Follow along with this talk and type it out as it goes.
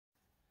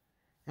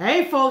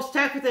Hey folks,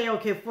 Thack with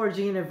AOK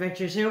Forging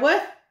Adventures here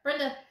with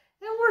Brenda.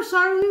 And we're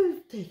sorry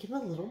we've taken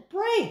a little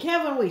break,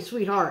 haven't we,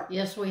 sweetheart?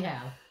 Yes, we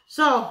have.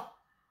 So,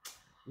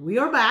 we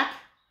are back.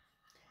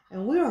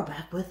 And we are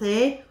back with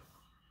a...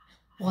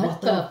 What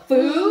the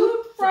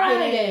Food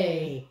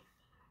Friday?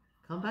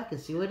 Come back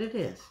and see what it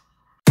is.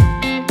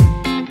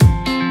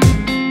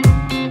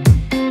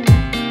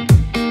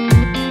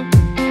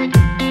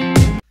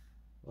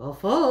 Well,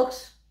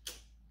 folks,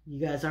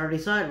 you guys already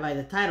saw it by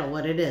the title,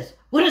 what it is.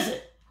 What is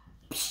it?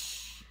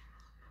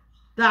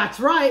 That's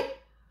right.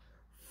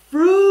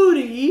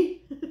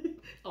 Fruity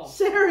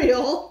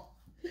cereal,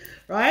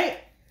 right?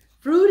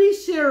 Fruity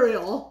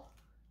cereal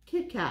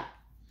KitKat.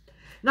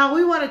 Now,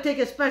 we want to take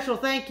a special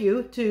thank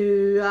you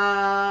to,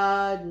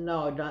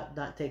 no,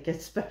 not take a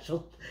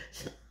special,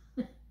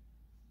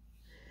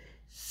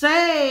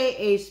 say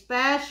a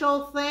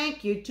special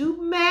thank you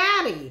to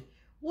Maddie,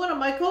 one of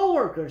my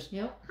co-workers.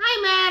 Yep.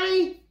 Hi,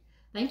 Maddie.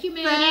 Thank you,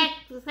 Maddie.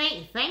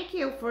 Thank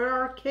you for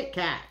our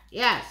KitKat.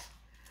 Yes.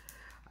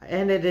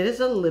 And it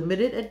is a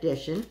limited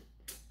edition.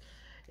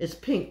 It's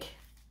pink.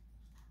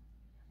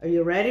 Are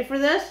you ready for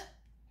this?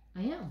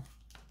 I am.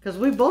 Because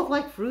we both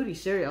like fruity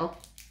cereal.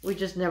 We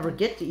just never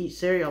get to eat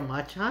cereal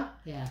much, huh?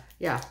 Yeah.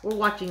 Yeah, we're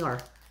watching our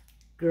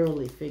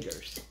girly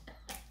figures.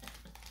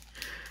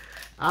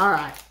 All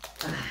right.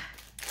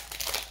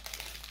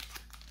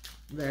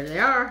 There they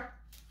are.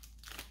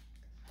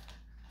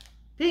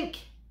 Pink.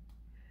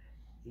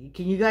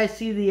 Can you guys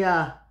see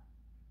the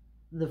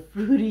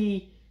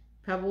fruity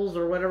pebbles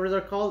or whatever they're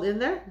called in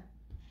there?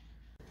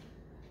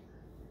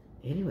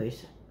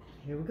 Anyways,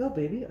 here we go,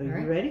 baby. Are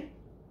you ready?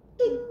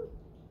 Ding.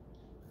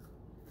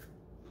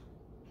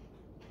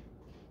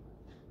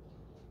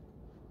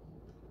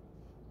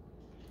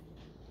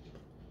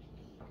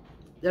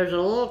 There's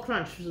a little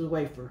crunch to the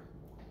wafer.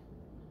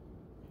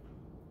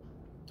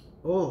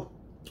 Oh,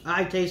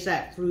 I taste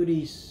that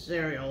fruity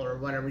cereal or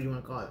whatever you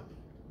want to call it.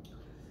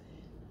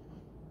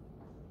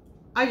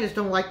 I just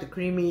don't like the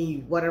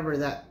creamy whatever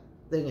that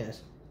thing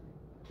is.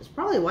 It's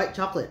probably white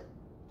chocolate.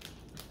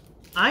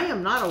 I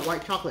am not a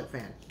white chocolate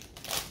fan.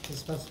 It's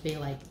supposed to be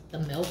like the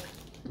milk.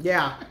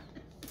 Yeah.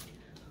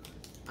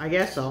 I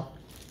guess so.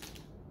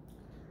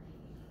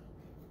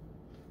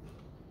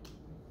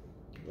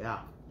 Yeah.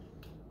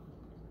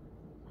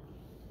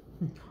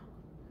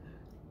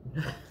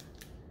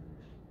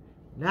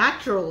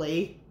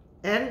 Naturally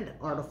and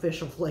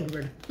artificial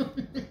flavored.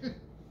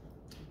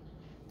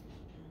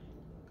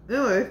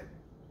 Anyway.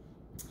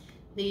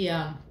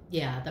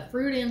 The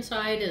fruit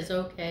inside is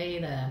okay.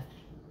 The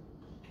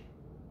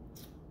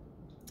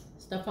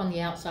stuff on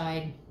the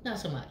outside, not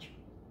so much.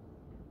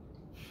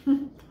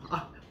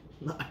 I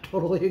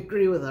totally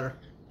agree with her.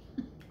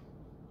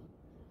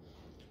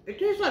 It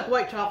tastes like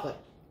white chocolate.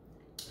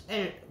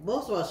 And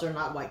most of us are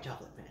not white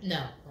chocolate fans.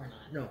 No, we're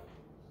not. No.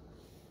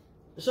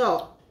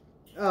 So,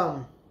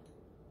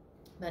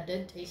 that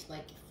did taste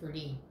like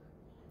fruity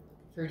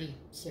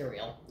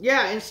cereal.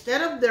 yeah,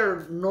 instead of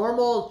their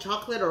normal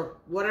chocolate or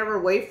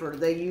whatever wafer,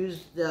 they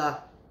used the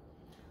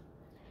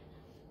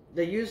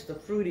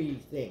fruity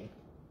thing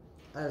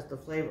as the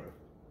flavor.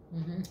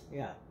 Mm-hmm.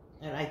 Yeah,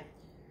 and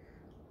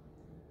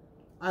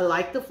I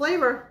like the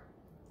flavor.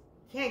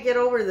 Can't get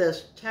over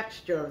this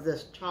texture of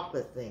this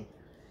chocolate thing.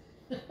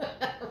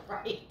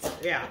 Right.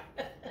 Yeah.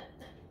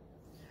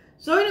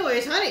 So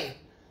anyways, honey,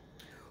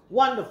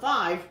 1 to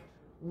 5.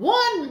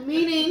 1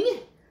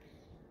 meaning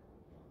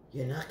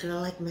you're not gonna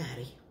like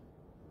Maddie.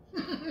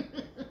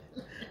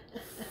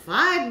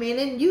 5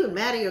 meaning you and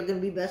Maddie are gonna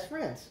be best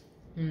friends.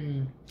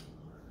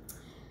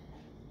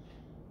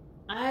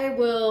 I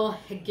will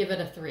give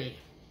it a 3.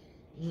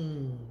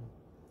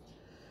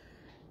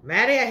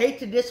 Maddie, I hate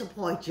to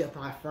disappoint you,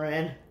 my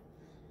friend.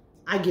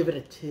 I give it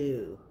a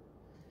 2.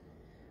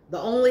 The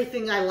only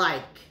thing I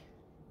like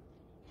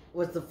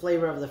was the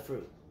flavor of the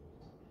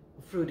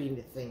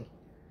fruity thing.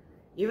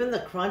 Even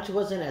the crunch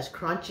wasn't as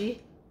crunchy.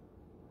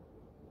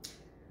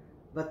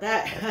 But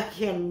that, I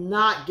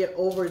cannot get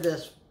over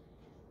this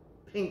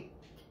pink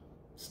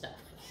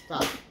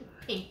stuff.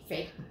 Pink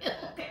fake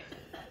milk.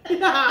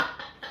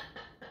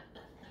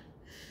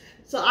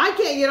 So I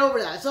can't get over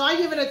that. So I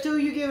give it a 2,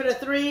 you give it a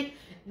 3.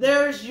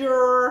 There's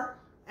your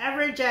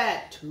average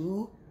at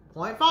 2.5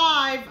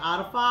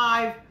 out of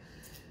 5.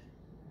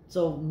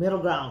 So middle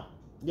ground.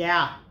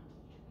 Yeah.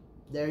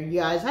 There you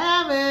guys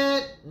have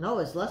it. No,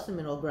 it's less than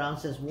middle ground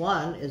since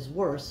 1 is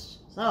worse.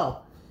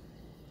 So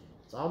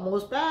it's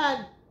almost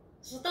bad.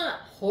 This is not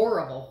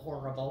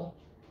horrible.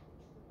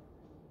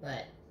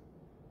 But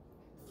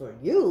for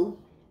you,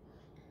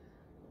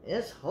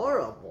 it's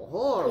horrible.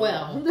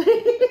 Well,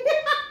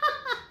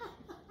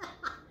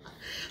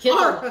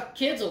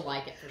 kids will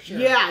like it for sure.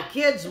 Yeah,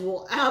 kids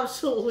will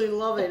absolutely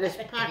love it. It's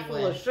packed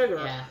full of sugar.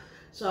 Yeah.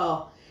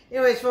 So,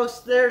 anyways,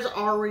 folks, there's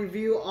our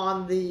review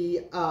on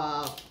the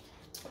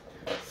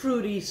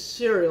fruity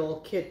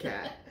cereal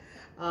KitKat.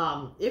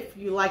 If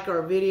you like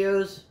our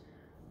videos,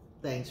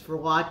 thanks for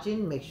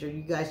watching. Make sure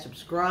you guys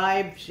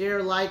subscribe,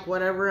 share, like,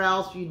 whatever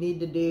else you need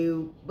to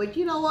do. But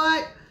you know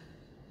what?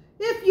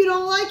 If you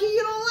don't like it,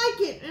 you don't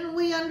like it. And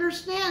we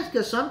understand,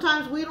 because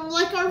sometimes we don't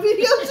like our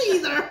videos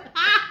either.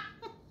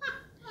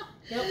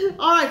 Yep.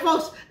 All right,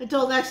 folks.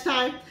 Until next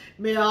time,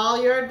 may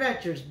all your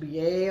adventures be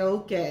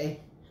A-okay.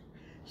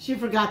 She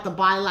forgot the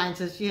byline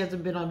since she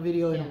hasn't been on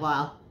video in a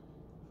while.